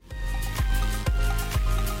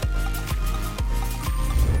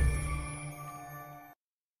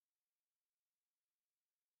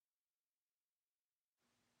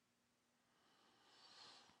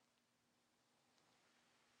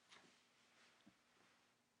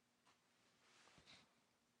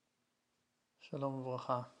Shalom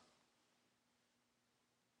Uvracha.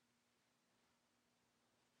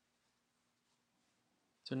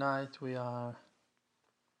 Tonight we are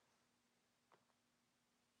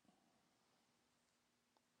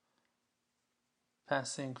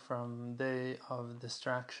passing from day of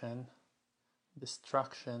destruction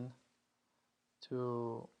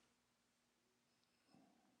to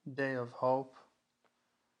day of hope.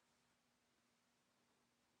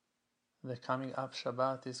 The coming up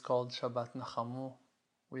Shabbat is called Shabbat Nachamu.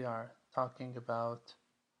 We are talking about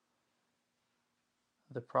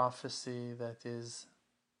the prophecy that is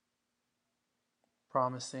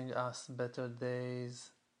promising us better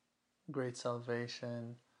days, great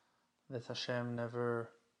salvation, that Hashem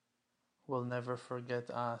will never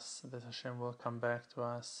forget us, that Hashem will come back to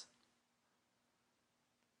us.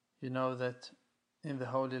 You know that in the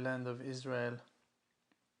Holy Land of Israel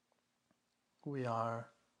we are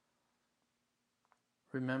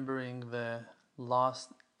remembering the loss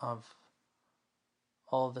of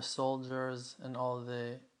all the soldiers and all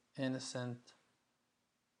the innocent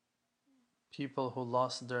people who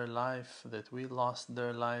lost their life, that we lost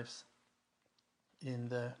their lives in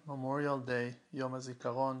the Memorial Day, Yom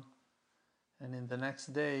HaZikaron, and in the next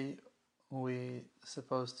day we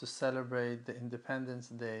supposed to celebrate the Independence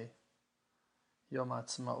Day, Yom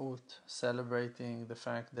HaAtzmaut, celebrating the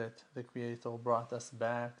fact that the Creator brought us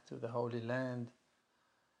back to the Holy Land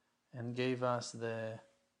and gave us the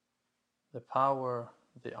power,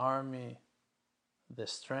 the army, the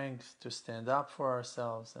strength to stand up for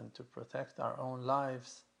ourselves and to protect our own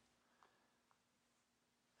lives.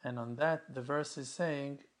 And on that, the verse is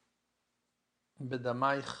saying,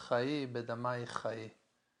 Bedamai chai, bedamai chai.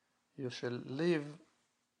 You shall live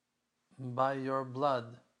by your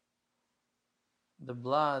blood. The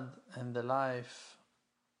blood and the life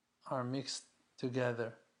are mixed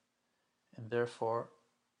together, and therefore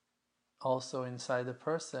also inside a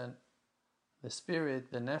person, the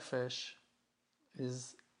spirit, the nefesh,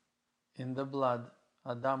 is in the blood.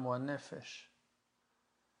 Adam wa nefesh.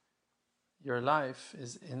 Your life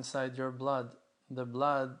is inside your blood. The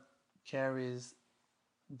blood carries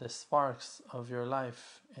the sparks of your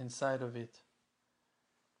life inside of it.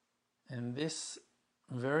 And this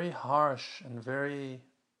very harsh and very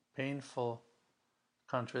painful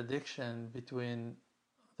contradiction between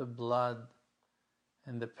the blood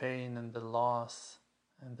and the pain and the loss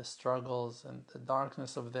and the struggles and the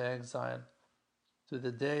darkness of the exile to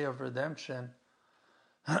the day of redemption,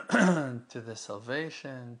 to the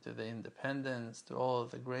salvation, to the independence, to all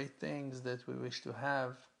the great things that we wish to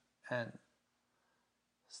have, and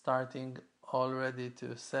starting already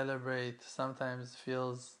to celebrate sometimes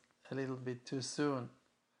feels a little bit too soon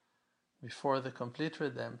before the complete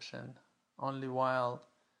redemption, only while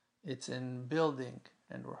it's in building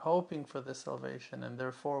and we're hoping for the salvation, and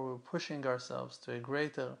therefore we're pushing ourselves to a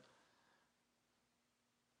greater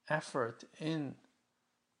effort in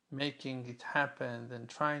making it happen and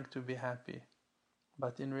trying to be happy.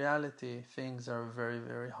 But in reality, things are very,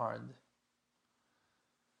 very hard.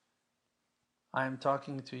 I'm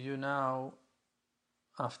talking to you now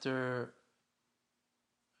after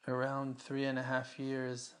around 3.5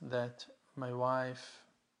 years that my wife,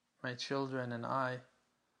 my children and I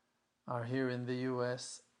are here in the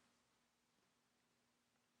US,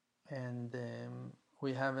 and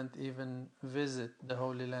we haven't even visited the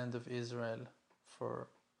Holy Land of Israel for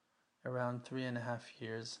around 3.5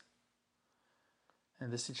 years.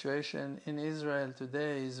 And the situation in Israel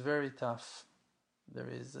today is very tough. There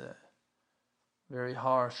is a very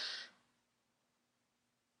harsh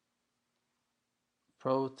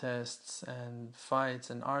protests and fights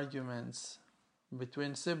and arguments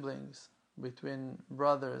between siblings, between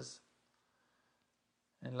brothers.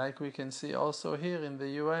 And like we can see also here in the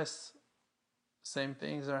US, same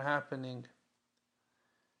things are happening.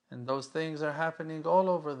 And those things are happening all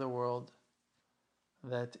over the world,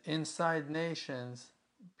 that inside nations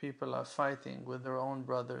people are fighting with their own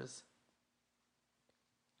brothers.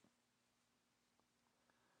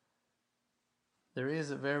 There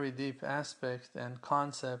is a very deep aspect and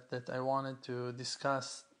concept that I wanted to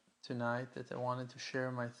discuss tonight, that I wanted to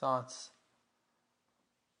share my thoughts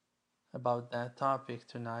about that topic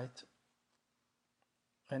tonight.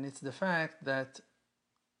 And it's the fact that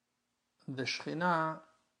the Shekhinah,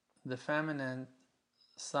 the feminine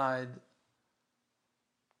side,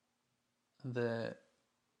 the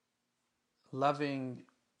loving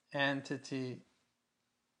entity,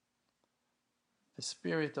 the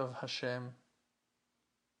spirit of Hashem,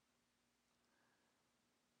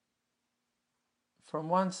 from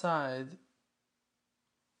one side,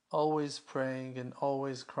 always praying and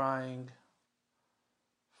always crying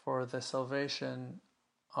for the salvation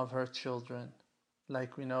of her children,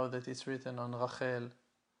 like we know that it's written on Rachel,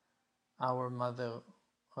 our mother.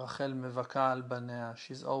 Rachel mevaka al banea.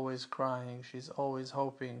 She's always crying. She's always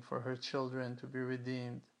hoping for her children to be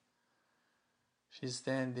redeemed. She's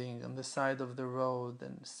standing on the side of the road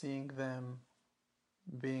and seeing them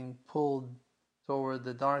being pulled toward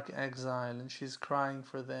the dark exile, and she's crying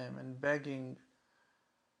for them and begging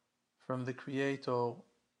from the Creator,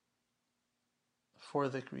 for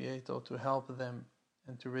the Creator to help them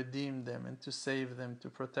and to redeem them and to save them, to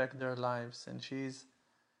protect their lives. And she's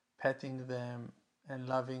petting them and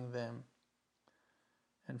loving them.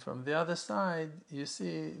 And from the other side, you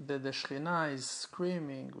see that the Shekhinah is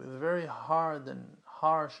screaming with very hard and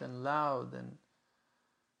harsh and loud and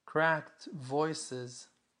cracked voices.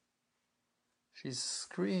 She's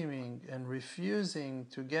screaming and refusing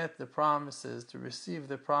to get the promises, to receive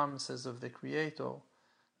the promises of the Creator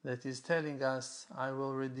that is telling us, I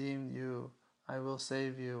will redeem you, I will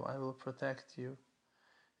save you, I will protect you.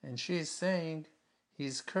 And she's saying,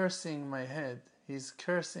 He's cursing my head, He's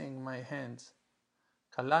cursing my hands.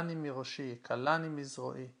 Kalani miroshi, kalani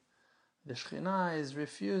mizroi. The Shekhinah is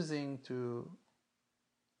refusing to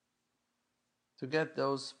get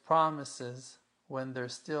those promises when they're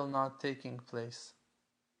still not taking place.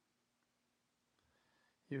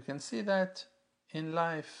 You can see that in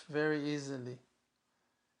life very easily.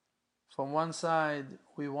 From one side,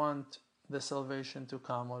 we want the salvation to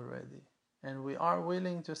come already, and we are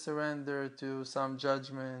willing to surrender to some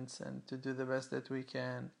judgments and to do the best that we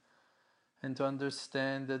can, and to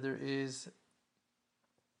understand that there is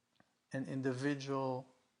an individual,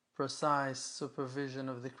 precise supervision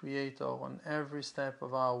of the Creator on every step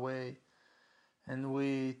of our way, and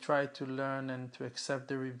we try to learn and to accept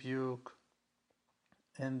the rebuke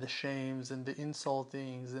and the shames and the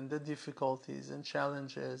insultings and the difficulties and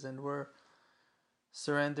challenges, and we're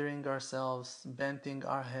surrendering ourselves, bending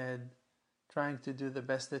our head, trying to do the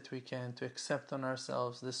best that we can to accept on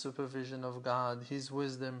ourselves the supervision of God, His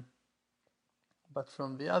wisdom. But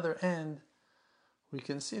from the other end, we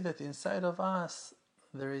can see that inside of us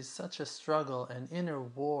there is such a struggle, an inner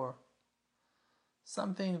war,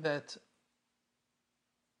 something that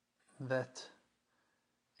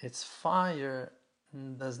its fire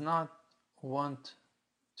does not want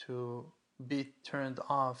to be turned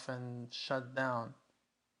off and shut down.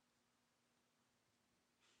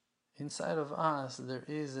 Inside of us there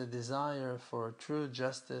is a desire for true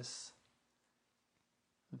justice,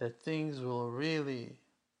 that things will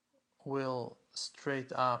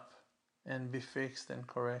straight up and be fixed and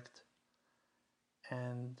correct.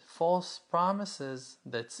 And false promises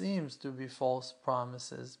that seems to be false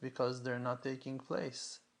promises because they're not taking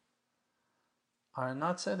place are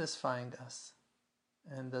not satisfying us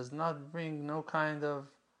and does not bring no kind of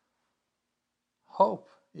hope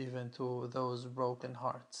even to those broken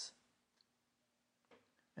hearts.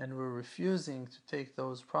 And we're refusing to take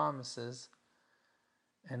those promises,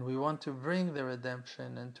 and we want to bring the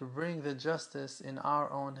redemption and to bring the justice in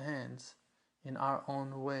our own hands, in our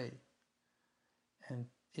own way, and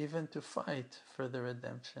even to fight for the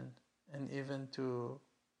redemption, and even to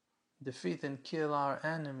defeat and kill our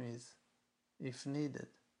enemies if needed.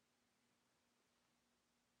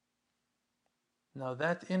 Now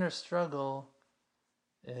that inner struggle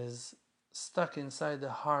is stuck inside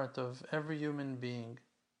the heart of every human being.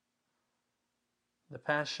 The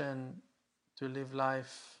passion to live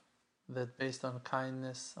life that based on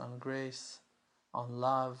kindness, on grace, on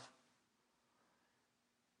love.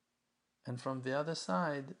 And from the other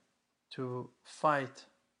side, to fight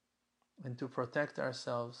and to protect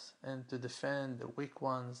ourselves and to defend the weak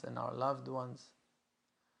ones and our loved ones.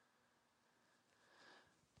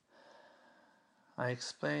 I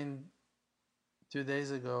explained 2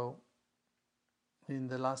 days ago in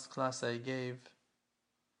the last class I gave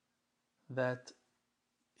that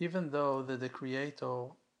even though the Creator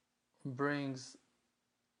brings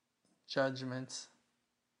judgments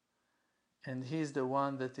and He's the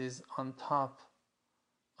one that is on top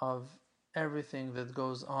of everything that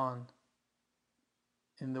goes on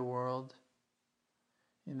in the world,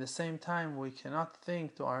 in the same time we cannot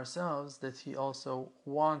think to ourselves that He also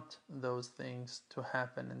wants those things to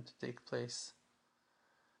happen and to take place.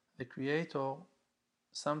 The Creator,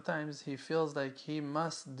 sometimes He feels like He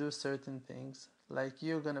must do certain things, like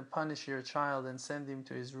you're going to punish your child and send him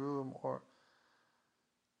to his room, or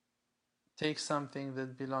take something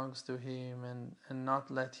that belongs to him and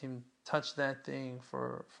not let him touch that thing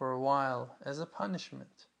for a while as a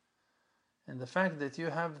punishment. And the fact that you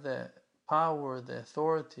have the power, the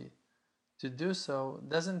authority to do so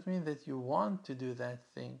doesn't mean that you want to do that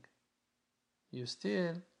thing. You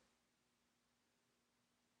still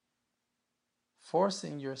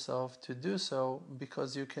forcing yourself to do so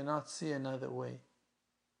because you cannot see another way.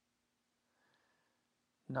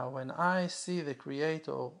 Now, when I see the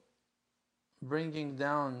Creator bringing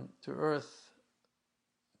down to earth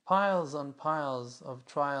piles on piles of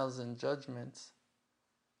trials and judgments,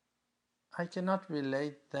 I cannot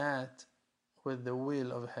relate that with the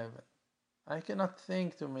will of heaven. I cannot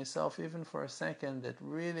think to myself even for a second that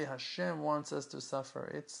really Hashem wants us to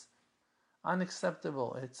suffer. It's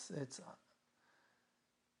unacceptable.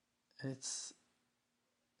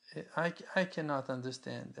 I cannot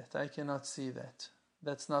understand that. I cannot see that.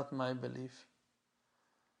 That's not my belief.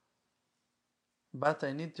 But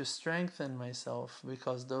I need to strengthen myself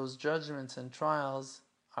because those judgments and trials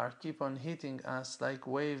keep on hitting us like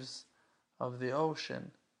waves of the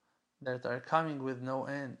ocean that are coming with no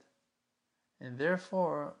end. And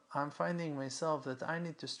therefore, I'm finding myself that I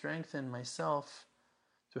need to strengthen myself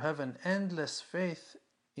to have an endless faith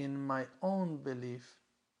in my own belief.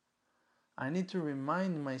 I need to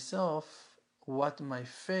remind myself what my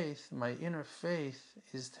faith, my inner faith,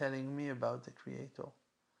 is telling me about the Creator.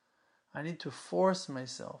 I need to force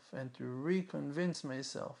myself and to reconvince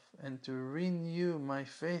myself and to renew my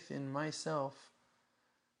faith in myself,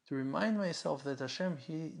 to remind myself that Hashem,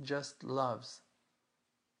 He just loves,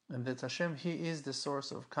 and that Hashem, He is the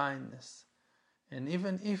source of kindness. And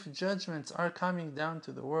even if judgments are coming down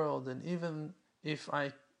to the world, and even if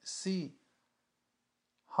I see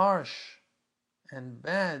harsh and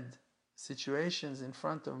bad situations in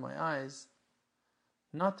front of my eyes,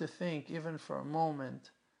 not to think even for a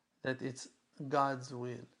moment that it's God's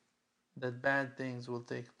will, that bad things will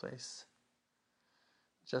take place.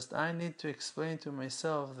 Just I need to explain to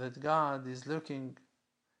myself that God is looking,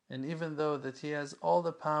 and even though that He has all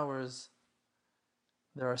the powers,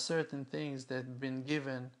 there are certain things that have been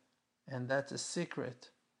given, and that's a secret,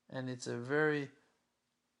 and it's a very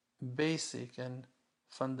basic and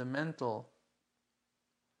fundamental,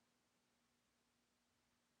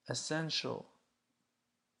 essential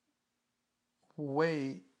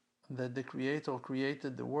way that the Creator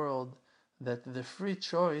created the world, that the free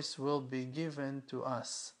choice will be given to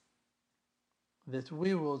us, that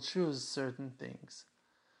we will choose certain things,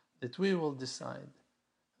 that we will decide,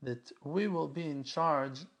 that we will be in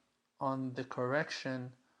charge on the correction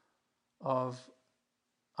of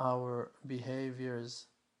our behaviors,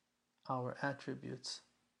 our attributes.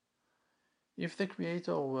 If the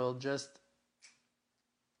Creator will just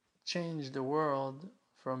change the world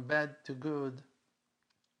from bad to good,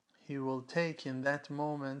 He will take in that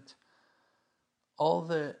moment all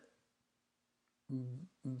the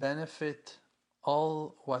benefit,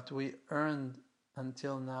 all what we earned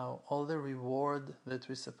until now, all the reward that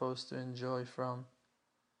we're supposed to enjoy from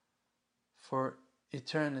for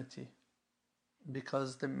eternity.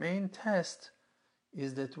 Because the main test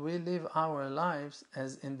is that we live our lives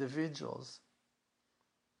as individuals.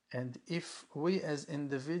 And if we as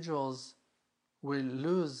individuals will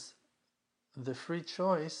lose the free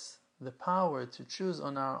choice, the power to choose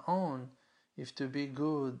on our own if to be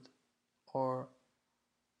good or,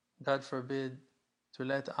 God forbid, to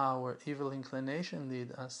let our evil inclination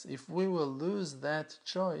lead us, if we will lose that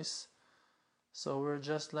choice, so we're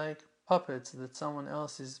just like puppets that someone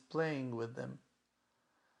else is playing with them.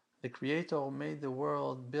 The Creator made the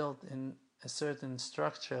world built in a certain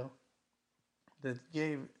structure that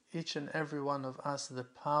gave each and every one of us the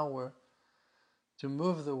power to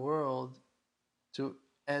move the world to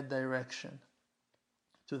a direction,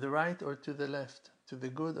 to the right or to the left, to the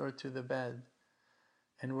good or to the bad.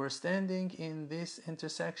 And we're standing in this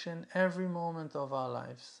intersection every moment of our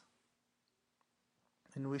lives.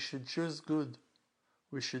 And we should choose good,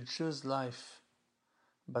 we should choose life,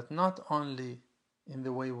 but not only in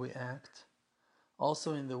the way we act,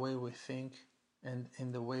 also in the way we think and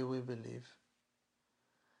in the way we believe.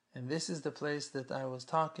 And this is the place that I was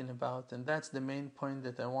talking about, and that's the main point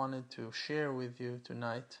that I wanted to share with you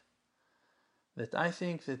tonight. That I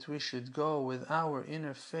think that we should go with our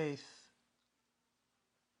inner faith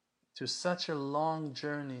to such a long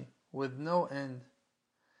journey with no end,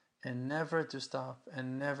 and never to stop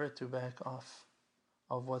and never to back off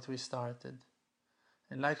of what we started.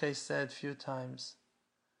 And like I said a few times,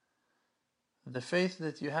 the faith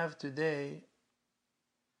that you have today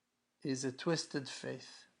is a twisted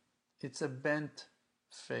faith. It's a bent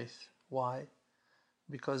faith. Why?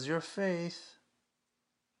 Because your faith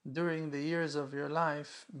during the years of your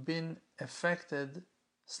life been affected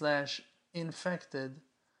 / infected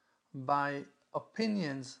by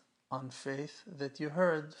opinions on faith that you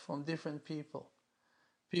heard from different people.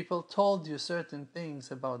 People told you certain things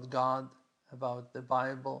about God, about the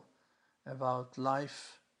Bible, about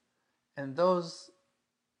life, and those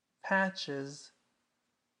patches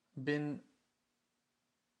been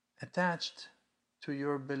attached to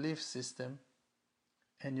your belief system,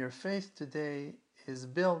 and your faith today is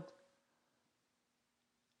built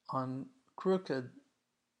on crooked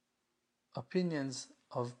opinions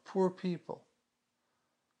of poor people.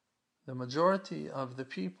 The majority of the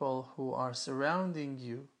people who are surrounding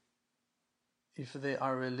you, if they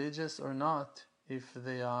are religious or not, if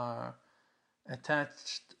they are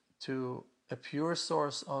attached to a pure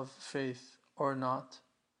source of faith or not,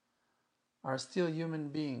 are still human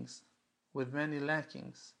beings with many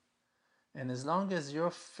lackings. And as long as your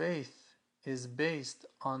faith is based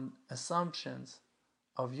on assumptions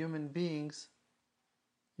of human beings,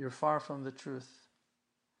 you're far from the truth.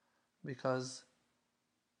 Because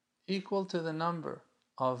equal to the number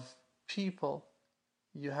of people,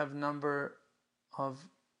 you have number of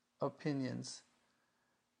opinions.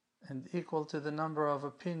 And equal to the number of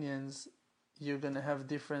opinions, you're going to have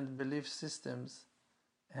different belief systems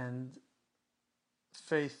and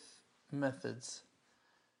faith methods.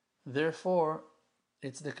 Therefore,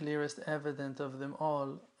 it's the clearest evidence of them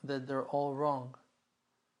all that they're all wrong,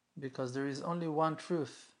 because there is only one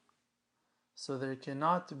truth. So there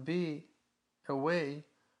cannot be a way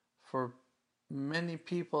for many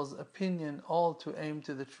people's opinion all to aim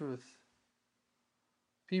to the truth.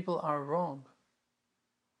 People are wrong.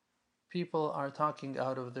 People are talking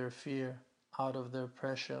out of their fear, out of their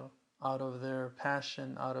pressure, out of their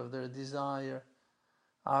passion, out of their desire,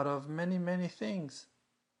 out of many, many things.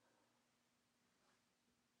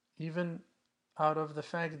 Even out of the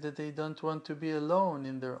fact that they don't want to be alone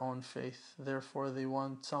in their own faith. Therefore, they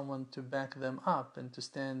want someone to back them up and to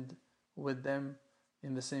stand with them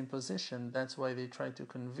in the same position. That's why they try to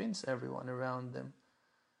convince everyone around them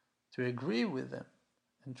to agree with them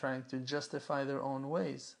and trying to justify their own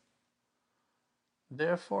ways.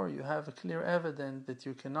 Therefore, you have a clear evidence that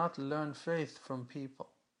you cannot learn faith from people.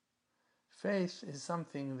 Faith is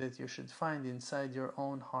something that you should find inside your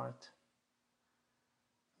own heart.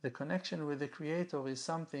 The connection with the Creator is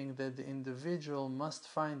something that the individual must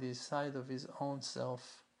find inside of his own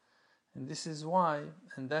self. And this is why,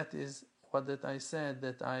 and that is what that I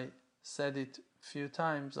said it few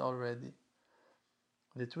times already,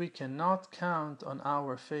 that we cannot count on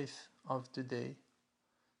our faith of today.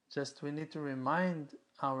 Just we need to remind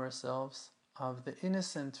ourselves of the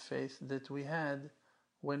innocent faith that we had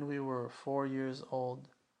when we were 4 years old,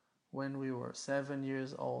 when we were 7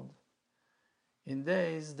 years old. In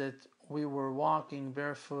days that we were walking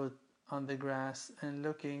barefoot on the grass and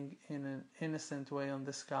looking in an innocent way on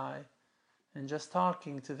the sky and just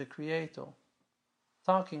talking to the Creator,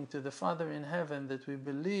 talking to the Father in heaven that we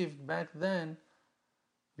believed back then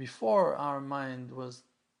before our mind was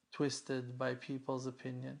twisted by people's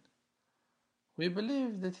opinion. We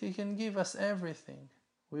believed that He can give us everything.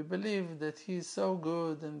 We believed that He is so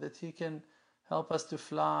good and that He can help us to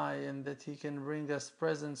fly and that He can bring us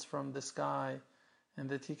presents from the sky and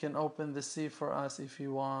that He can open the sea for us if He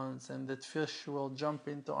wants, and that fish will jump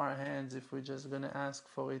into our hands if we're just going to ask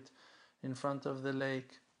for it in front of the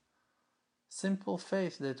lake. Simple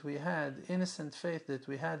faith that we had, innocent faith that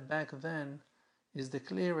we had back then, is the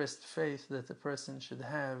clearest faith that a person should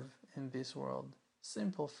have in this world.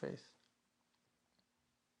 Simple faith.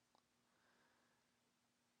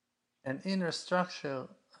 An inner structure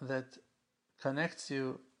that connects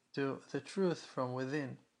you to the truth from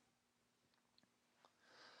within.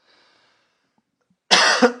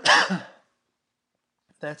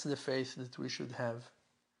 That's the faith that we should have.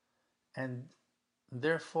 And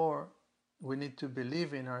therefore, we need to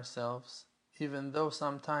believe in ourselves, even though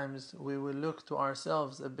sometimes we will look to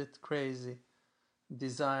ourselves a bit crazy,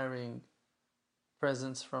 desiring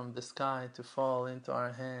presents from the sky to fall into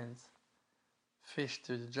our hands, fish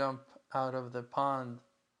to jump out of the pond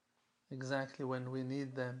exactly when we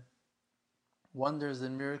need them, wonders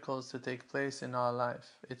and miracles to take place in our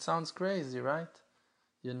life. It sounds crazy, right?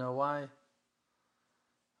 You know why?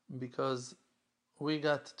 Because we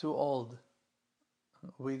got too old.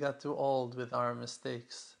 We got too old with our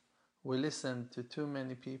mistakes. We listened to too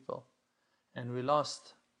many people and we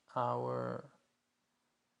lost our,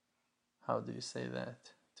 how do you say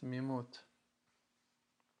that? Tmimut.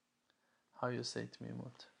 How you say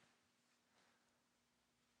tmimut?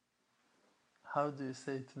 How do you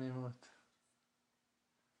say tmimut?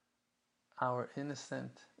 Our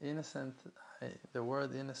innocent, the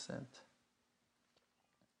word innocent.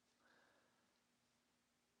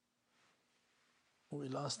 We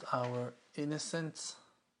lost our innocence.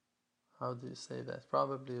 How do you say that?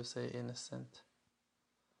 Probably you say innocent.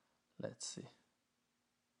 Let's see.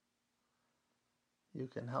 You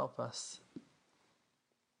can help us.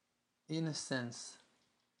 Innocence.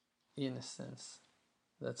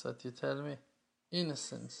 That's what you tell me?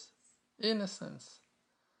 Innocence. Innocence.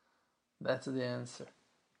 That's the answer.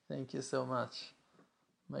 Thank you so much,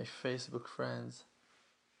 my Facebook friends.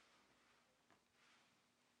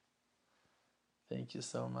 Thank you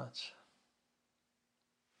so much.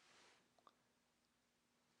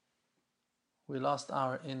 We lost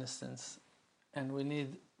our innocence, and we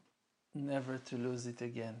need never to lose it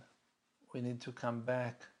again. We need to come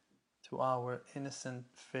back to our innocent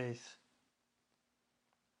faith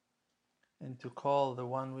and to call the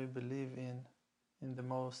one we believe in the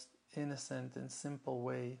most innocent and simple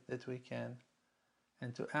way that we can,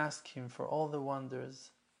 and to ask him for all the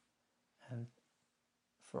wonders and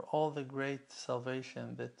for all the great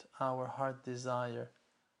salvation that our heart desire,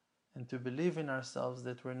 and to believe in ourselves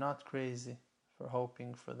that we're not crazy for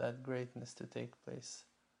hoping for that greatness to take place.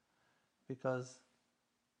 Because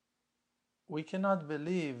we cannot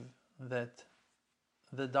believe that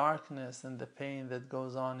the darkness and the pain that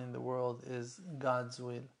goes on in the world is God's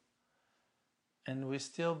will. And we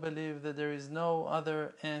still believe that there is no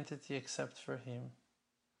other entity except for him.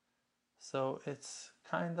 So it's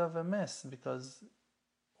kind of a mess, because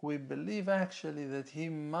we believe actually that he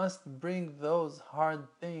must bring those hard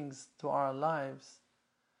things to our lives,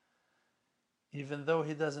 even though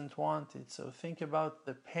he doesn't want it. So think about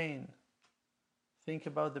the pain. Think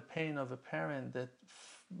about the pain of a parent that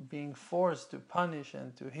being forced to punish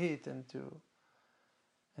and to hit and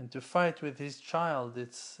to fight with his child.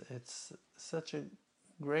 It's such a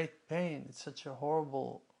great pain. It's such a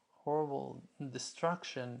horrible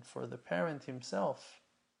destruction for the parent himself.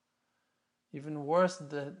 Even worse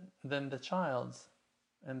than the child's.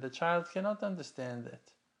 And the child cannot understand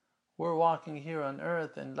it. We're walking here on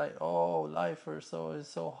earth and like, oh, life is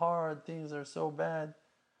so hard, things are so bad.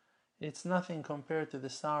 It's nothing compared to the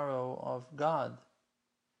sorrow of God.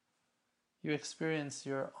 You experience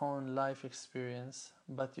your own life experience,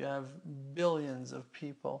 but you have billions of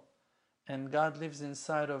people, and God lives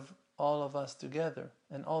inside of all of us together,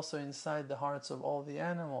 and also inside the hearts of all the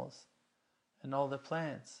animals and all the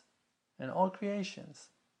plants and all creations.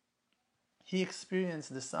 He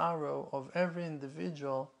experienced the sorrow of every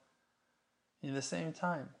individual in the same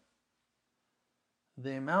time.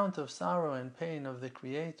 The amount of sorrow and pain of the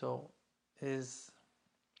Creator is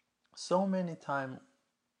so many times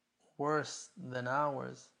worse than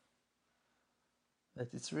ours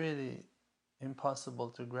that it's really impossible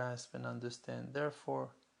to grasp and understand. Therefore,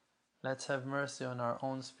 let's have mercy on our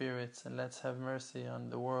own spirits, and let's have mercy on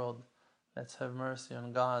the world. Let's have mercy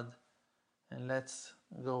on God, and let's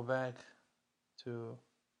go back to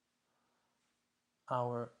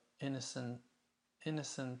our innocent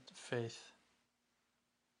faith,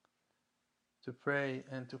 to pray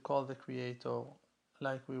and to call the Creator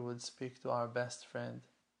like we would speak to our best friend,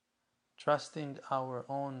 trusting our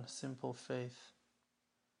own simple faith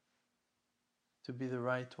to be the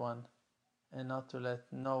right one, and not to let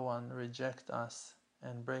no one reject us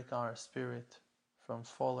and break our spirit from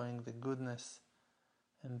following the goodness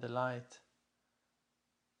and the light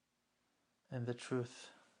and the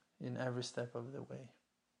truth in every step of the way.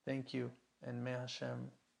 Thank you, and may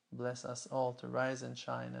Hashem bless us all to rise and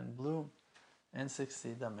shine and bloom and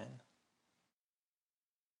succeed. Amen.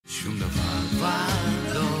 שום דבר כבר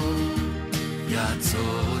לא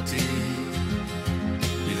יעצור אותי